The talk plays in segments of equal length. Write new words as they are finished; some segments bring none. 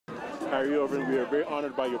Kyrie Irving, we are very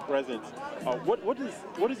honored by your presence. What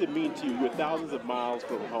does it mean to you? You're thousands of miles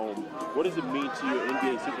from home. What does it mean to you, an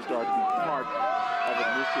NBA superstar, to be part of an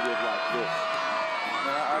initiative like this?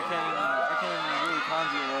 Man, I can't even really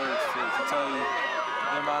conjure words to tell you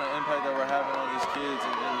the amount of impact that we're having on these kids,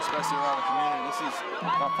 and especially around the community. This is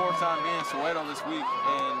my fourth time being in Soweto this week,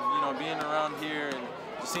 and being around here and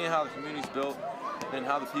just seeing how the community's built and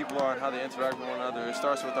how the people are and how they interact with one another. It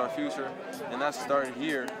starts with our future, and that's started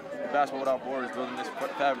here. Basketball Without Borders, building this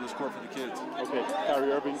fabulous court for the kids. Okay,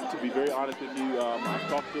 Kyrie Irving, to be very honest with you, I've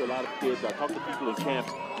talked to a lot of kids, I've talked to people in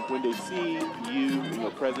camps. When they see you and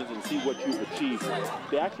your presence and see what you've achieved,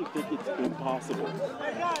 they actually think it's impossible.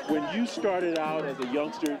 When you started out as a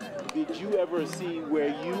youngster, did you ever see where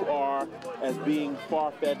you are as being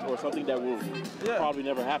far-fetched or something that will probably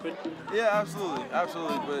never happen? Yeah, absolutely,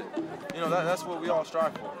 absolutely. But that's what we all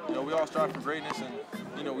strive for. We all strive for greatness, and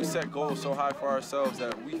we set goals so high for ourselves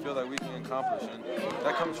that we feel like we can accomplish, and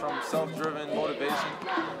that comes from self-driven motivation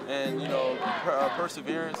and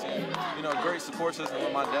perseverance and great support system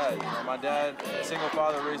with my dad. My dad, single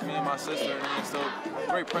father, raised me and my sister, and he instilled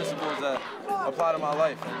great principles that apply to my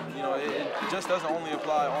life. And it just doesn't only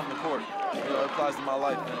apply on the court. It applies to my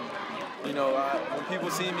life. And when people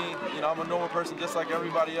see me, I'm a normal person just like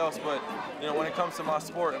everybody else. But when it comes to my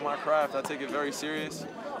sport and my craft, I take it very serious.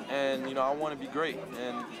 And I want to be great,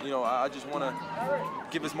 and I just want to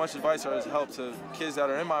give as much advice or as help to kids that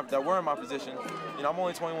were in my position. I'm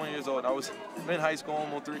only 21 years old. I was in high school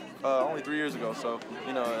only 3 years ago, so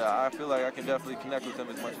I feel like I can definitely connect with them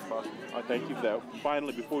as much as possible. Thank you for that.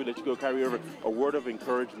 Finally, before we let you go, Kyrie Irving, a word of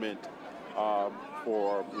encouragement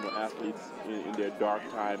for athletes in their dark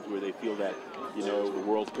times where they feel that the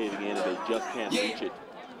world's caving in and they just can't reach it.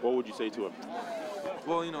 What would you say to them?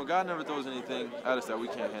 Well, God never throws anything at us that we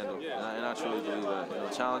can't handle, and I truly believe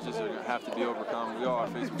that. Challenges have to be overcome. We all are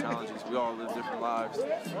facing challenges. We all live different lives.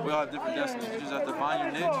 We all have different destinies. You just have to find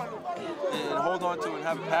your niche and hold on to it and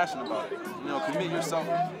have a passion about it. Commit yourself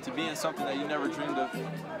to being something that you never dreamed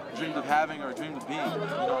of having or dreamed of being.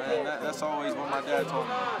 And that's always what my dad told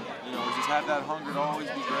me. Just have that hunger to always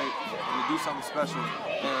be great and to do something special,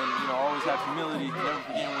 and always have humility, never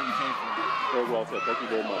forgetting where you came from. Very well said. Thank you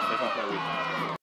very much. Thank you, Kyrie.